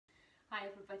Hi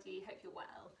everybody, hope you're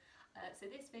well. So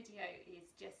this video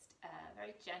is just a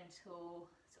very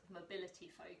gentle, sort of mobility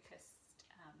focused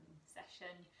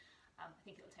session. I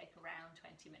think it'll take around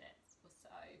 20 minutes or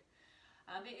so.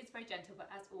 It is very gentle,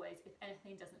 but as always, if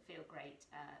anything doesn't feel great,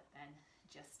 then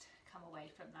just come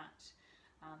away from that.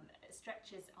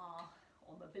 Stretches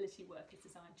or mobility work is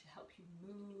designed to help you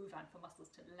move and for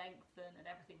muscles to lengthen and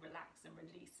everything relax and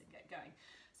release and get going.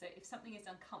 So if something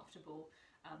is uncomfortable,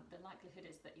 the likelihood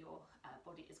is that your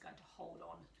body is going to hold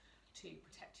on to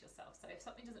protect yourself. So if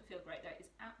something doesn't feel great, there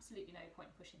is absolutely no point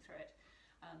in pushing through it.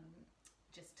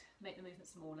 Just make the movement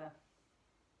smaller.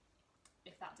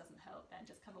 If that doesn't help, then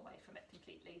just come away from it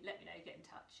completely. Let me know, get in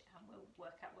touch, and we'll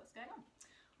work out what's going on.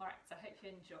 All right, so I hope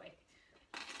you enjoy.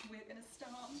 We're going to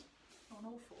start on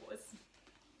all fours.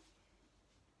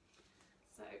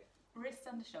 So wrists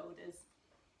under shoulders,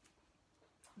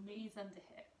 knees under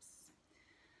hips,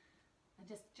 and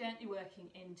just gently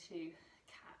working into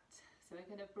cat. So we're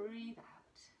going to breathe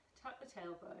out, tuck the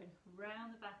tailbone,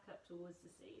 round the back up towards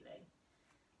the ceiling,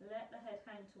 let the head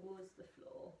hang towards the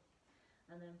floor,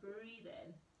 and then breathe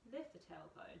in, lift the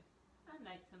tailbone, and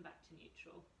lengthen back to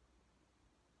neutral.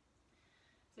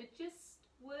 So just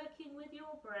working with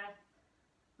your breath,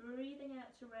 breathing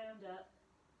out to round up,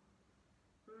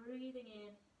 breathing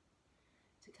in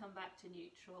to come back to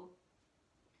neutral.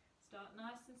 Start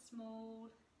nice and small,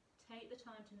 take the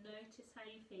time to notice how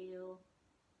you feel.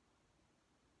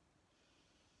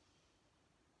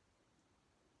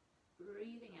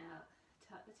 Breathing out,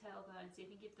 tuck the tailbone, so you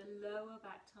can give the lower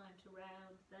back time to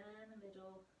round, then the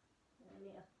middle, then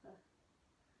the upper.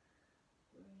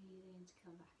 Breathe in to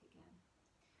come back again.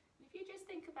 And if you just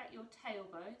think about your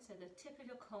tailbone, so the tip of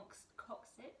your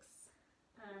coccyx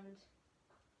and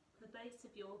the base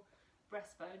of your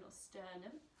breastbone or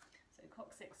sternum, so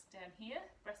coccyx down here,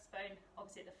 breastbone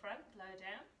obviously at the front, lower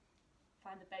down,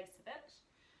 find the base of it.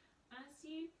 As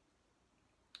you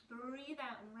breathe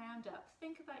out and round up,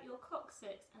 think about your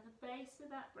coccyx and the base of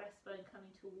that breastbone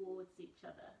coming towards each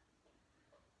other,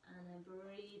 and then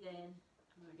breathe in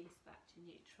and release back to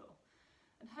neutral.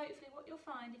 And hopefully what you'll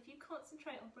find, if you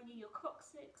concentrate on bringing your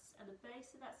coccyx and the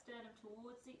base of that sternum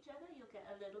towards each other, you'll get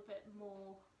a little bit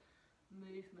more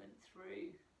movement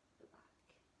through the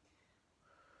back.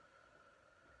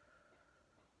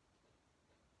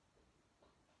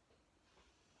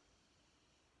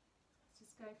 Let's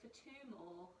just go for two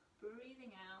more.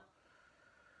 Breathing out,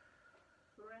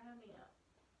 rounding up,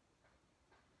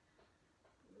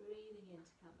 breathing in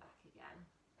to come back again.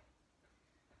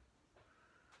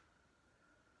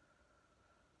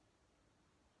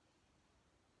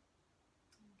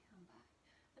 Come back.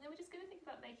 And then we're just going to think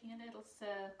about making a little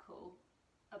circle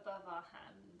above our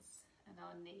hands and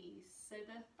our knees, so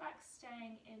the back's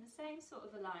staying in the same sort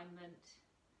of alignment,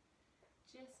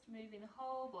 just moving the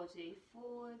whole body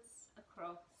forwards,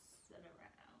 across and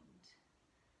around.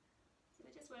 So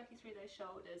we're just working through those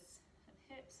shoulders and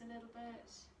hips a little bit.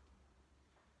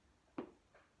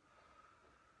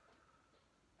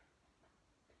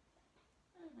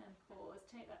 And then pause,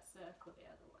 take that circle the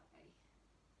other way.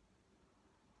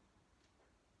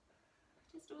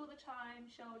 Just all the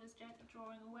time, shoulders gently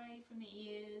drawing away from the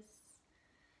ears.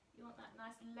 You want that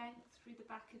nice length through the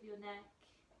back of your neck.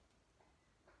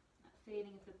 That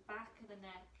feeling of the back of the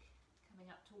neck coming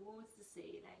up towards the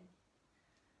ceiling.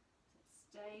 So it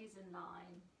stays in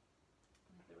line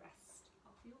with the rest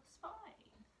of your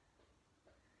spine.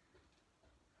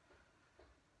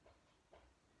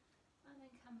 And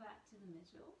then come back to the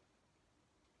middle.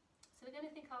 So we're going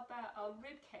to think about our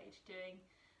rib cage doing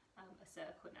a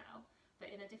circle now,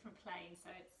 but in a different plane. So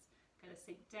it's going to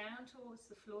sink down towards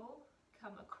the floor,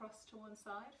 come across to one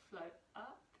side, float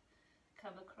up,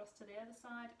 come across to the other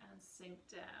side and sink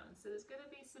down. So there's going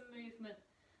to be some movement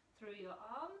through your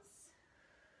arms,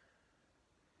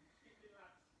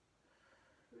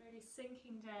 really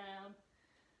sinking down,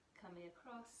 coming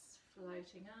across,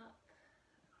 floating up,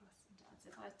 across and down.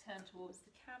 So if I turn towards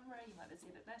the camera, you might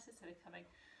see a bit better. So we're coming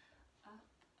up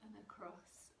and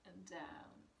across and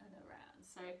down and around.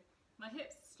 So my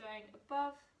hips are staying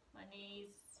above my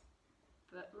knees,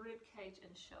 but rib cage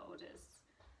and shoulders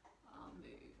are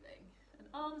moving. And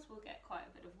arms will get quite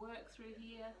a bit of work through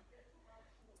here.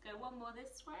 Let's go one more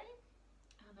this way,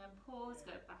 and then pause,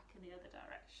 go back in the other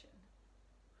direction.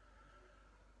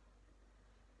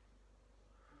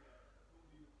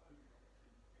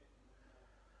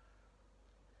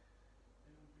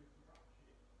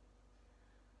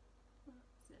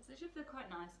 So it should feel quite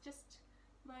nice, just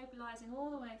mobilising all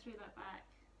the way through that back,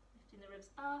 lifting the ribs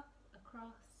up,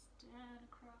 across, down,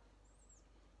 across.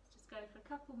 Let's just go for a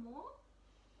couple more.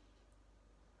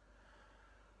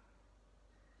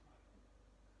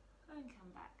 and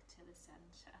come back to the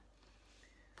centre.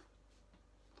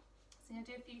 So I'm going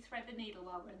to do a few thread the needle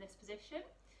while we're in this position.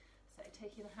 So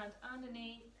taking the hand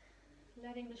underneath,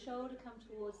 letting the shoulder come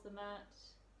towards the mat.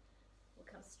 We'll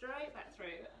come straight back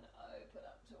through and open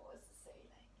up towards the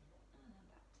ceiling. And then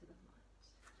back to the mat.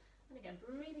 And again,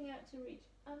 breathing out to reach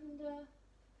under,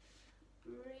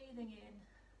 breathing in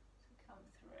to come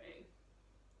through.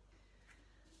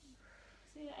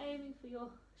 So you're aiming for your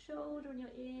shoulder and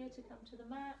your ear to come to the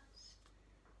mat.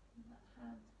 And that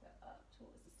hand to go up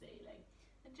towards the ceiling.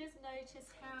 And just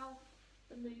notice how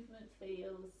the movement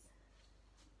feels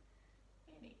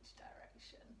in each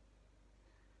direction.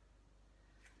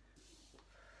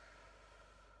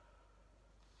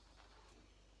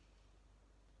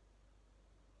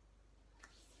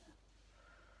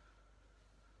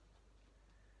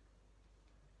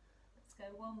 Let's go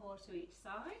one more to each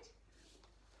side.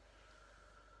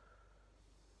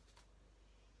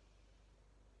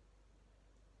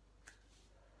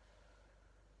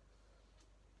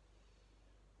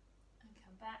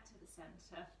 Back to the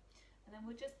centre, and then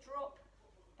we'll just drop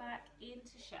back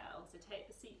into shell. So take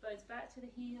the seat bones back to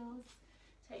the heels,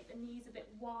 take the knees a bit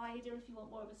wider if you want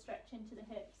more of a stretch into the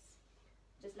hips.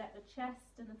 Just let the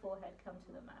chest and the forehead come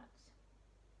to the mat.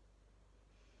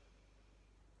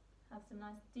 Have some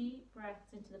nice deep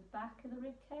breaths into the back of the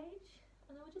rib cage,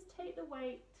 and then we'll just take the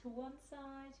weight to one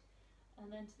side and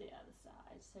then to the other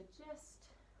side. So just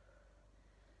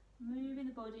moving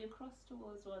the body across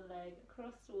towards one leg,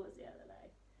 across towards the other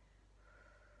leg.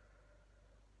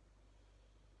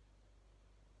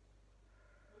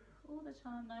 All the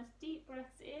time, nice deep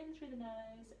breaths in through the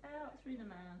nose, out through the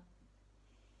mouth.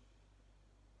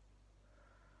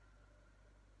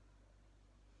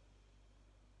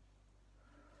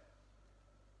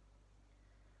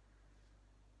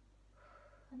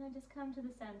 And then just come to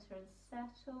the centre and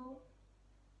settle.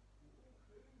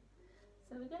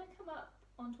 So we're going to come up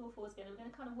onto all fours again. We're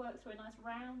going to kind of work through a nice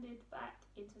rounded back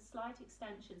into slight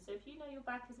extension. So if you know your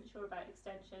back isn't sure about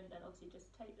extension, then obviously just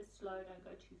take this slow, don't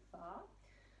go too far.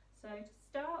 So to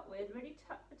start with, really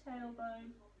tuck the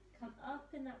tailbone, come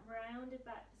up in that rounded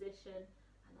back position,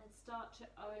 and then start to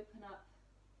open up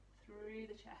through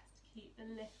the chest. Keep the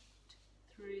lift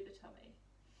through the tummy.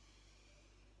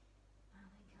 And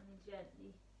then coming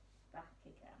gently back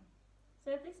again.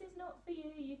 So if this is not for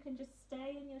you, you can just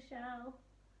stay in your shell.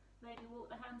 Maybe walk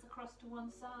the hands across to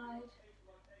one side,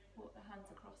 walk the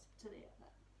hands across to the other.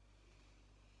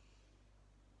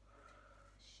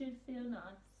 Should feel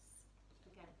nice.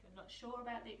 Again, if you're not sure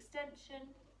about the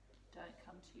extension, don't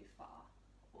come too far.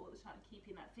 All the time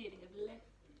keeping that feeling of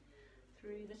lift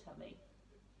through the tummy.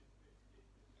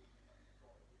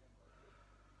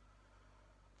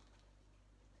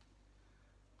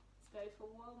 Let's go for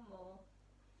one more.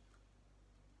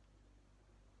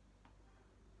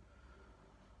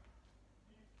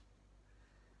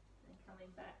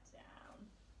 Coming back down.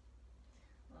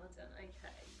 Well done.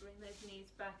 Okay, bring those knees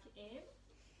back in.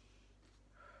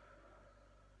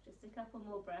 Just a couple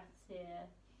more breaths here.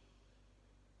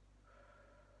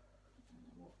 And then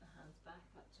walk the hands back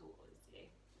up towards you.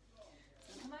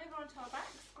 So come over onto our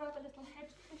backs, grab a little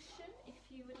head cushion if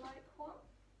you would like one.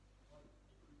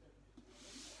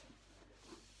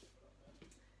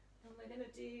 And we're going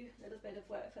to do a little bit of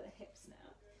work for the hips now.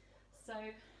 So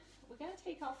we're going to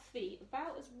take our feet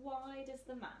about as wide as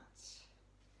the mat.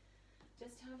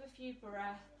 Just have a few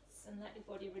breaths and let your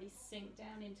body really sink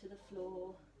down into the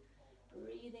floor.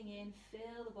 Breathing in,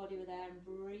 fill the body with air, and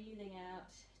breathing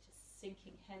out, just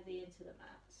sinking heavy into the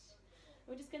mat.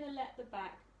 We're just going to let the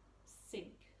back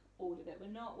sink, all of it.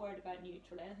 We're not worried about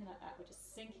neutral, anything like that. We're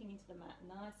just sinking into the mat,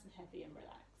 nice and heavy and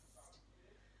relaxed.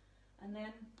 And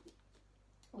then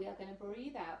we are going to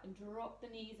breathe out and drop the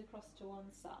knees across to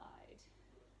one side.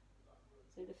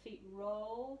 So the feet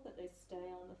roll, but they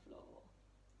stay on the floor.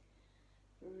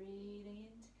 Breathing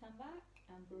in to come back,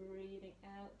 and breathing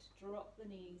out to drop the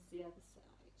knees the other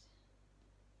side.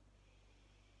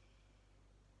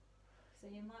 So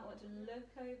you might want to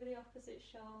look over the opposite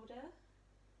shoulder.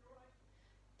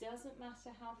 Doesn't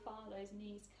matter how far those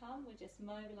knees come, we're just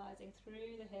mobilising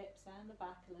through the hips and the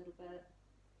back a little bit.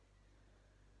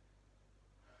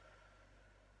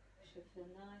 Should feel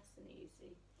nice and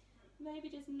easy. Maybe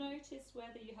just notice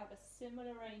whether you have a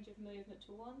similar range of movement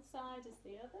to one side as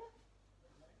the other.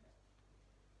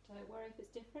 Don't worry if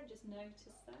it's different, just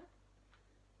notice that.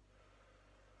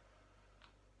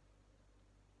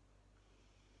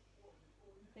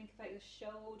 Think about your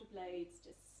shoulder blades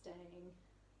just staying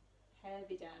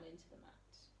heavy down into the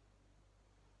mat.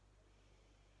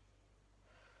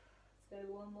 Let's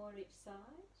go one more each side.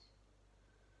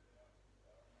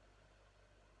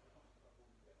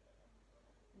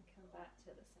 And come back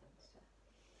to the centre.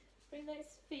 Bring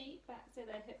those feet back so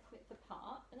they're hip width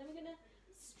apart, and then we're going to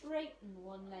straighten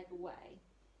one leg away.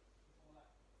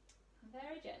 And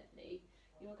very gently,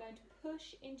 you're going to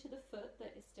push into the foot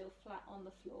that is still flat on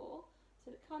the floor,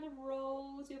 so it kind of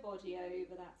rolls your body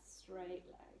over that straight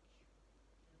leg.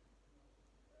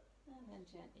 And then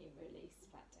gently release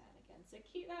back down again. So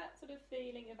keep that sort of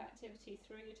feeling of activity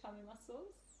through your tummy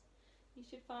muscles. You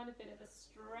should find a bit of a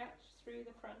stretch through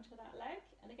the front of that leg.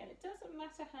 And again, it doesn't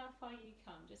matter how far you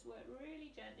come, just work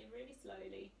really gently, really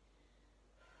slowly.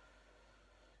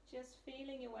 Just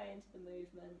feeling your way into the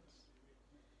movement.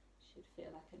 Should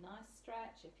feel like a nice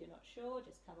stretch. If you're not sure,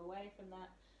 just come away from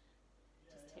that.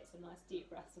 Just take some nice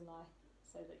deep breaths and lie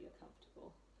so that you're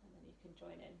comfortable, and then you can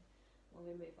join in when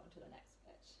we move on to the next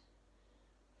bit.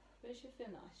 But it should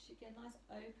feel nice. You should get a nice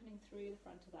opening through the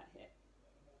front of that hip.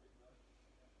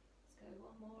 Let's go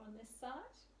one more on this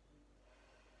side.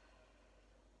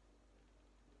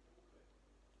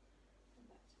 And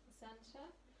back to the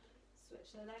centre.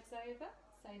 Switch the legs over.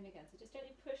 Same again. So just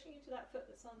gently pushing into that foot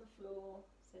that's on the floor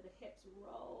so the hips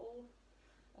roll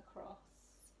across.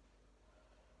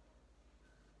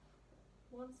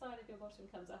 One side of your bottom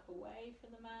comes up away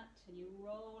from the mat and you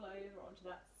roll over onto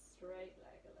that straight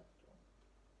leg a little.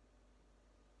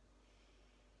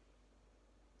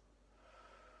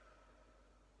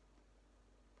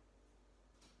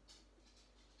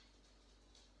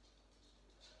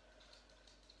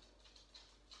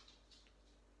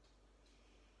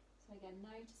 So again,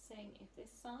 noticing if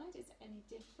this side is any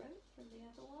different from the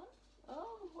other one.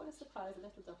 Oh, what a surprise, a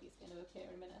little doggy's going to appear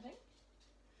in a minute, I think.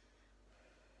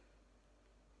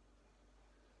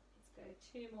 Go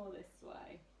 2 more this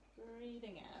way,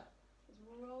 breathing out, just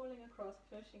rolling across,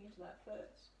 pushing into that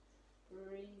foot,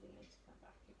 breathing in to come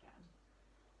back again.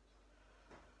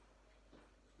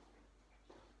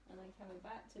 And then coming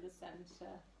back to the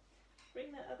centre,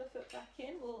 bring that other foot back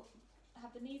in, we'll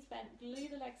have the knees bent, glue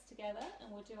the legs together,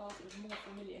 and we'll do our sort of more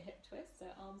familiar hip twist, so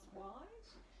arms wide,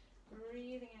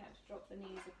 breathing out to drop the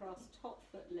knees across, top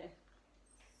foot lifts,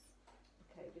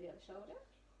 okay, over the other shoulder.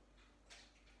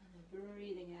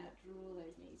 Breathing out, draw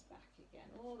those knees back again,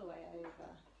 all the way over.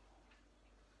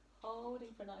 Holding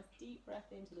for a nice deep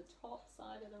breath into the top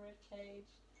side of the rib cage.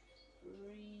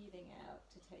 Breathing out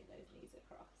to take those knees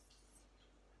across.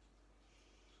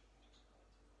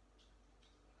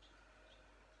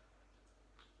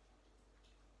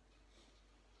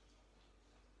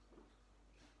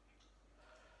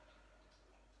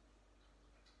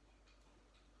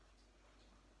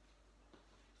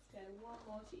 Let's go one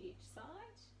more to each side.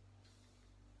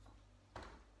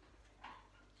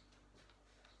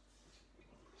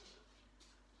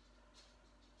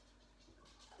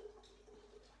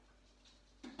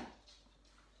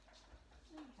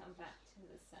 Back to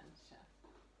the centre.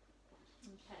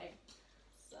 Okay,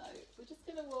 so we're just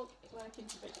going to work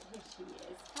into bridge. Here she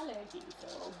is. Hello,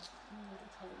 Diesel.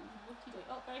 What are you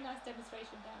doing? Oh, very nice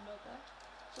demonstration down dog there.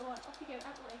 Go on, off you go,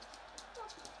 out the way.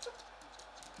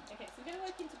 Okay, so we're going to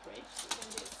work into bridge. We're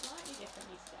going to do it slightly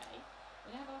differently today.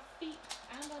 We're going to have our feet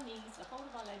and our knees, the whole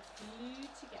of our legs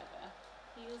glued together,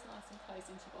 heels nice and close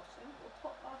into bottom. We'll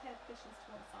pop our head cushions to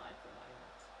one side for a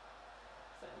moment.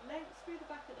 So length through the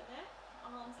back of the neck.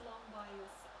 Arms long by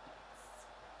your sides.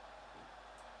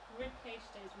 Rib cage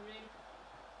stays really full.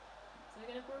 So we're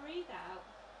going to breathe out,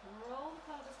 roll the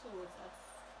pelvis towards us,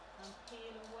 and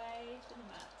peel away from the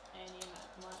mat. Any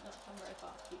amount might not come very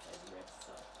far to keep those ribs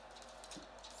soft.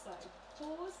 So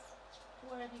pause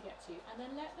wherever you get to, and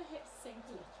then let the hips sink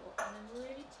a little, and then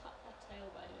really tuck that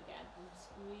tailbone again and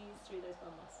squeeze through those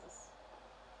bum muscles.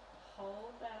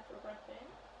 Hold there for a breath in,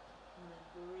 and then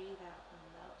breathe out and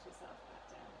melt yourself back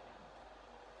down again.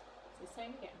 So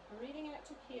same again, breathing out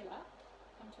to peel up,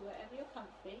 come to wherever you're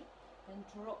comfy, then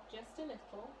drop just a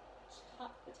little,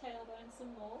 tuck the tailbone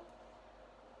some more,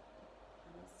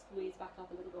 and then squeeze back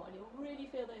up a little more, and you'll really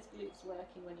feel those glutes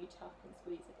working when you tuck and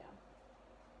squeeze again.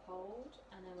 Hold,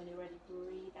 and then when you're ready,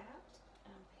 breathe out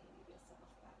and peel yourself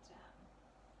back down.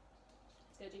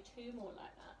 So do 2 more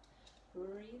like that.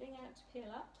 Breathing out to peel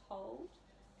up, hold,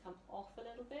 come off a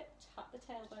little bit, tuck the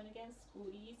tailbone again,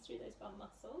 squeeze through those bum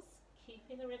muscles,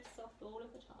 keeping the ribs soft all of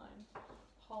the time.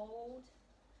 Hold,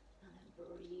 and then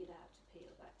breathe out to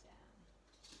peel back down.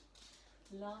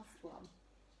 Last one.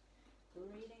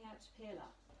 Breathing out to peel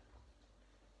up.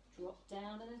 Drop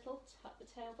down a little, tuck the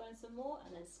tailbone some more,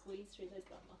 and then squeeze through those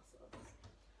bum muscles.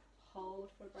 Hold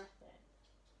for a breath in.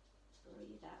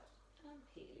 Breathe out, and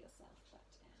peel yourself back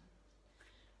down.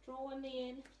 Draw one knee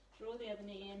in, draw the other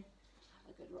knee in.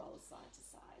 Have a good roll side to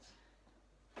side.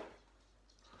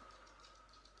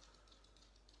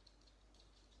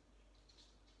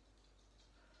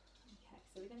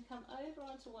 So we're going to come over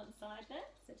onto one side now,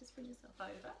 so just bring yourself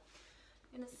over.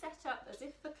 You're going to set up as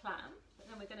if for clam,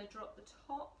 but then we're going to drop the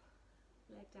top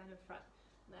leg down in front.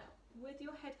 Now, with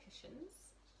your head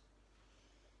cushions,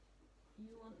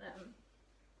 you want them,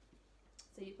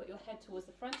 so you've got your head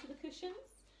towards the front of the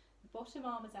cushions, the bottom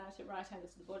arm is out at right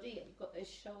angles to the body, and you've got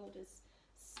those shoulders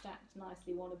stacked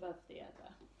nicely one above the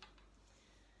other.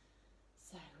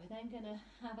 So we're then going to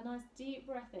have a nice deep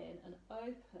breath in and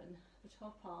open the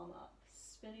top arm up,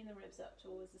 spinning the ribs up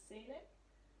towards the ceiling,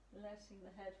 letting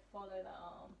the head follow the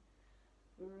arm,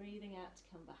 breathing out to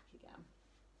come back again.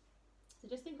 So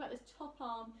just think about this top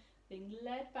arm being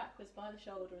led backwards by the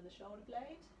shoulder and the shoulder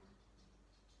blade.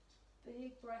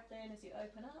 Big breath in as you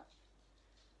open up,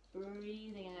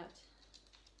 breathing out,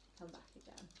 come back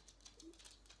again.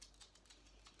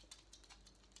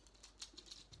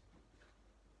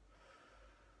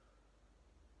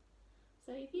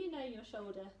 So if you know your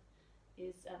shoulder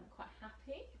is quite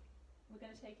happy, we're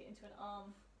going to take it into an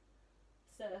arm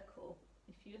circle.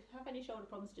 If you have any shoulder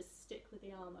problems, just stick with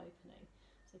the arm opening.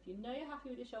 So if you know you're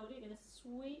happy with your shoulder, you're going to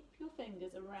sweep your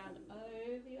fingers around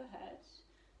over your head.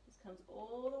 This comes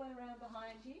all the way around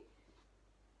behind you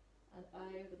and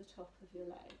over the top of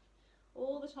your leg.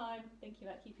 All the time thinking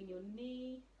about keeping your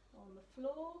knee on the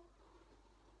floor,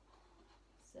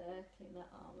 circling that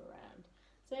arm around.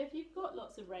 So if you've got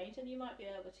lots of range, and you might be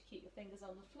able to keep your fingers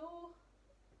on the floor,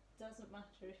 doesn't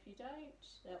matter if you don't,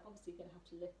 they're obviously going to have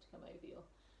to lift to come over your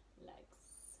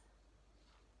legs.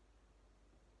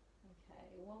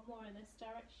 Okay, one more in this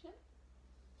direction.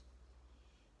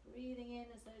 Breathing in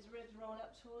as those ribs roll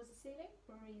up towards the ceiling,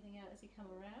 breathing out as you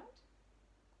come around,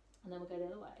 and then we'll go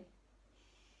the other way.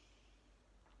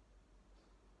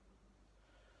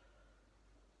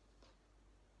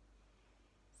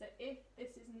 So if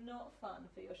this is not fun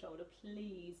for your shoulder,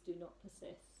 please do not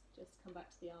persist. Just come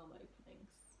back to the arm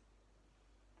openings.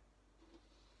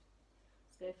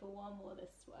 Let's go for one more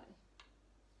this way.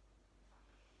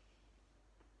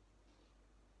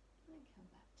 And come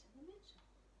back to the middle.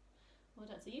 Well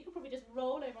done. So you can probably just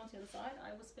roll over onto the other side.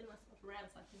 I will spin myself around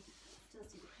so I can still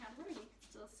see the camera, you can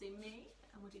still see me,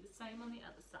 and we'll do the same on the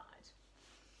other side.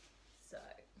 So,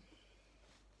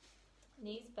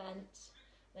 knees bent.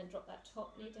 Then drop that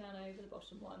top knee down over the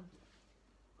bottom one.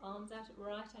 Arms out at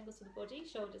right angles to the body,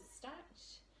 shoulders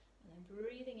stacked. And then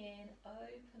breathing in,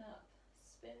 open up,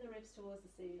 spin the ribs towards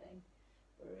the ceiling.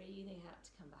 Breathing out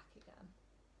to come back again.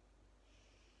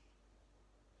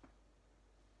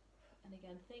 And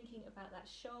again, thinking about that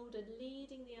shoulder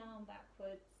leading the arm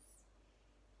backwards.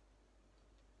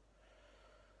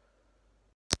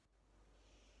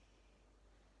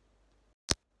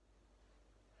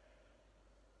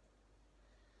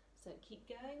 So keep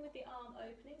going with the arm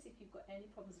openings if you've got any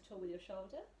problems at all with your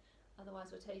shoulder. Otherwise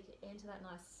we'll take it into that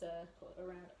nice circle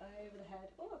around over the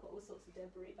head. Oh, I've got all sorts of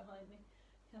debris behind me.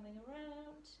 Coming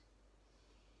around.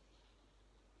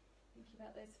 Thinking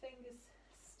about those fingers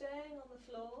staying on the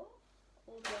floor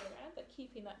all the way around, but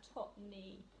keeping that top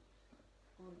knee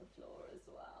on the floor as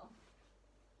well.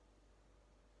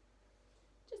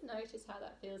 Just notice how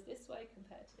that feels this way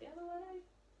compared to the other way.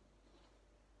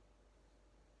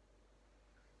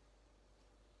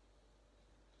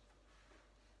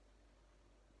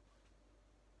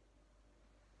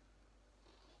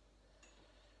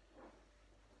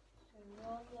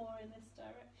 One more in this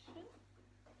direction.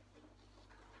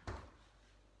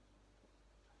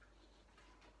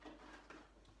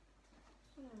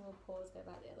 And then we'll pause, go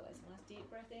back the other way. So nice deep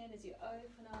breath in as you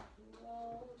open up,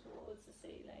 roll towards the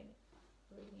ceiling.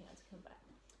 Breathing out to come back.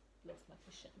 Lost my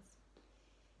cushions.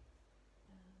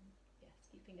 Yes,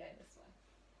 keeping going this way.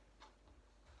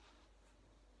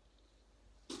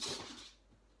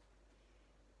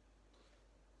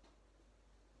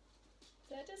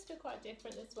 So it does feel quite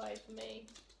different this way for me.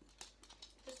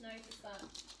 Just notice that.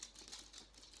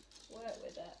 Work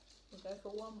with it. We'll go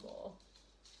for one more.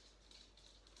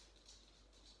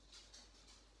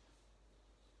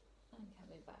 And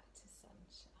coming back to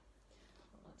centre.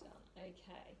 Well done.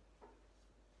 Okay.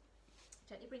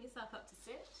 Gently bring yourself up to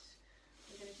sit.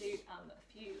 We're going to do a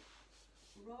few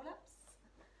roll-ups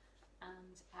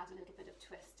and add a little bit of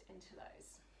twist into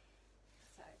those.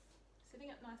 So,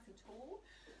 sitting up nice and tall.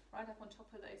 Right up on top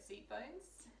of those seat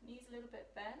bones, knees a little bit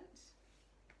bent.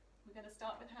 We're going to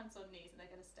start with hands on knees and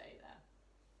they're going to stay there.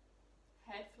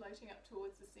 Head floating up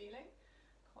towards the ceiling,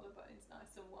 collarbones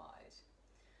nice and wide.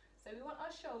 So we want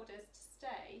our shoulders to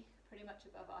stay pretty much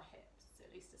above our hips,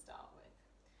 at least to start with.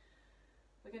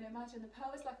 We're going to imagine the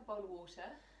pelvis like a bowl of water,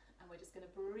 and we're just going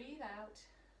to breathe out,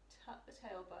 tuck the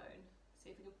tailbone,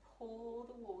 see if we can pour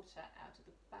the water out of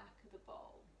the back of the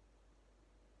bowl.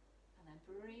 And then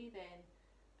breathe in,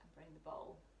 bring the the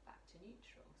bowl back to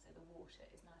neutral, so the water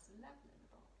is nice and level in the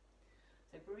bowl.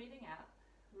 So breathing out,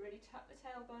 really tuck the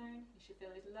tailbone. You should feel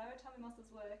these lower tummy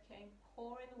muscles working,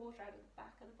 pouring the water out of the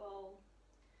back of the bowl,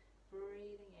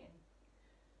 breathing in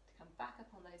to come back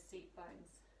up on those seat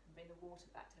bones and bring the water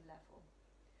back to level.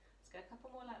 Let's go a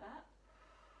couple more like that.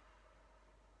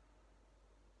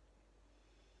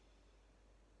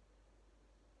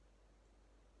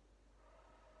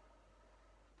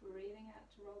 Breathing out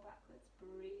to roll backwards,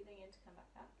 breathing in to come back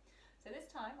up. So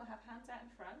this time we'll have hands out in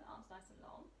front, arms nice and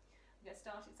long. We're going to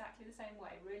start exactly the same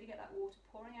way. Really get that water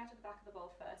pouring out of the back of the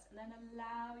bowl first, and then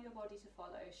allow your body to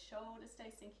follow. Shoulders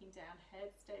stay sinking down,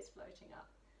 head stays floating up.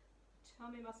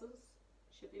 Tummy muscles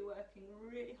should be working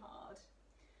really hard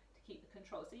to keep the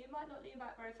control. So you might not lean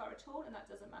back very far at all, and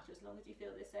that doesn't matter as long as you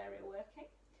feel this area working.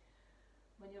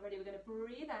 When you're ready, we're going to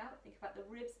breathe out. Think about the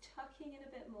ribs tucking in a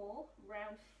bit more,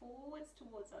 round forwards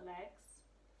towards our legs,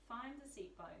 find the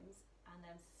seat bones, and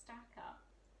then stack up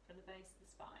from the base of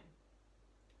the spine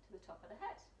to the top of the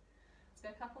head. Let's go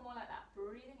a couple more like that.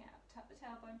 Breathing out, tuck the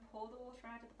tailbone, pour the water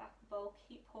out of the back of the bowl,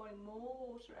 keep pouring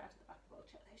more water out of the back of the bowl.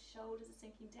 Check those shoulders are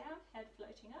sinking down, head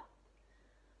floating up.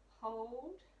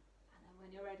 Hold, and then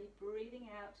when you're ready, breathing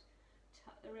out,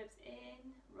 tuck the ribs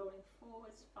in, rolling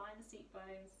forwards, find the seat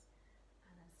bones,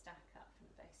 stack up from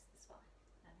the base of the spine.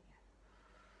 And again.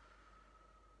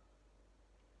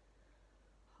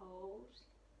 Hold.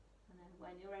 And then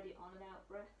when you're ready, on and out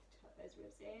breath, tuck those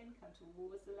ribs in, come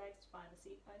towards the legs to find the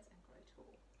seat bones and grow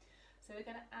tall. So we're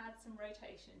going to add some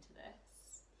rotation to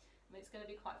this. I mean, it's going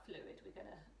to be quite fluid. We're going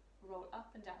to roll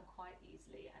up and down quite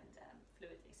easily and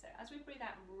fluidly. So as we breathe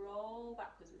out and roll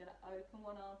backwards, we're going to open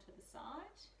one arm to the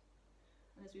side.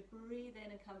 And as we breathe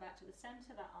in and come back to the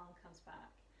center, that arm comes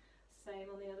back.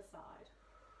 Same on the other side.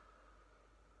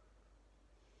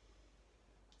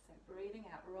 So breathing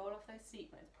out, roll off those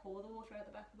seat bones, pour the water out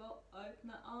the back of the bowl,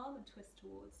 open that arm and twist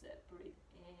towards it. Breathe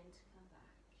in to come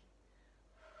back.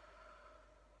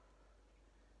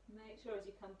 Make sure as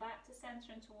you come back to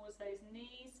center and towards those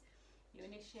knees, you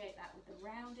initiate that with the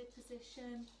rounded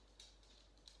position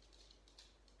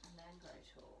and then grow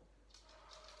tall.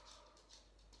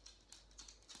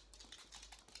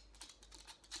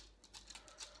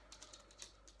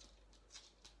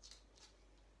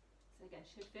 Again,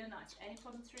 should feel nice. Any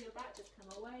problems through your back, just come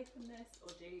away from this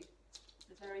or do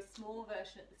the very small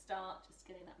version at the start, just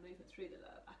getting that movement through the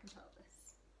lower back and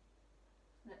pelvis.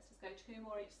 Let's just go 2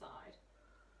 more each side.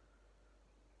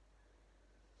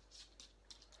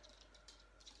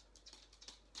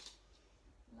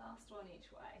 Last one each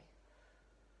way.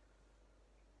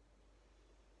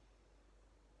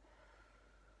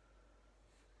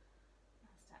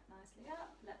 Nicely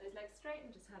up, let those legs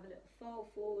straighten, just have a little fold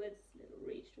forwards, little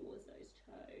reach towards those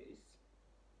toes.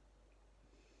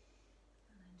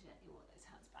 And then gently walk those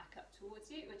hands back up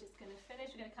towards you. We're just going to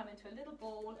finish, we're going to come into a little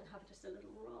ball and have just a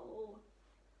little roll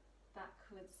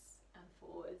backwards and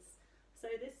forwards. So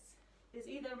this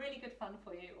is either really good fun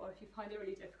for you, or if you find it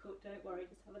really difficult, don't worry,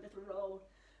 just have a little roll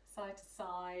side to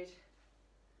side,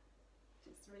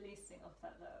 just releasing off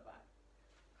that lower back.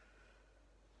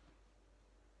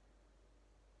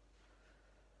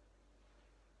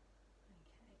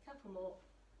 Couple more.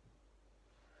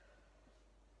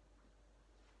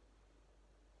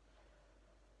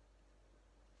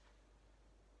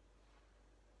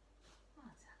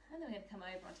 Well done. And then we're going to come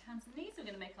over onto hands and knees. We're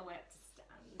going to make our way up to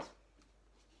stand.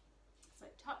 So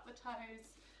tuck the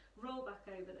toes, roll back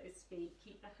over those feet,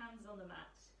 keep the hands on the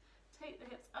mat. Take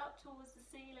the hips up towards the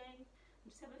ceiling.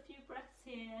 And just have a few breaths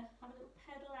here. Have a little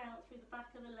pedal out through the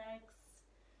back of the legs.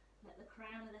 Let the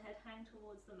crown of the head hang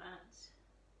towards the mat.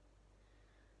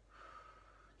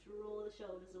 Draw the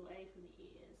shoulders away from the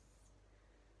ears.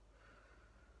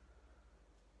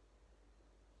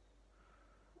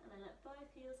 And then let both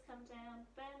heels come down,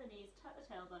 bend the knees, tuck the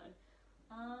tailbone,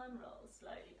 unroll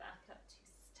slowly back up to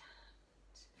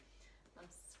stand.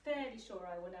 I'm fairly sure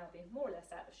I will now be more or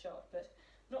less out of shot, but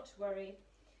not to worry.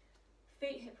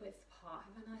 Feet hip width apart.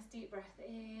 Have a nice deep breath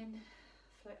in.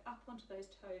 Float up onto those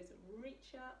toes and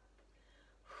reach up.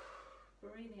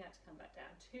 Breathing out to come back down.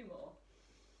 2 more.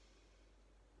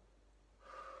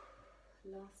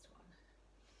 Last one.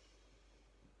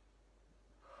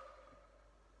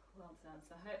 Well done.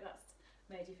 So I hope that's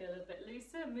made you feel a little bit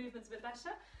looser, movement's a bit better.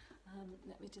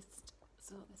 Let me just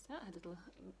sort this out. I had a little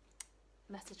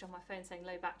message on my phone saying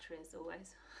low battery as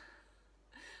always.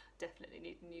 Definitely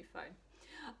need a new phone.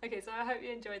 Okay, so I hope you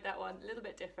enjoyed that one. A little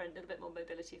bit different, a little bit more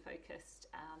mobility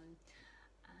focused.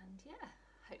 And yeah,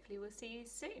 hopefully we'll see you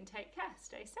soon. Take care,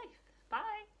 stay safe.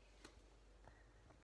 Bye.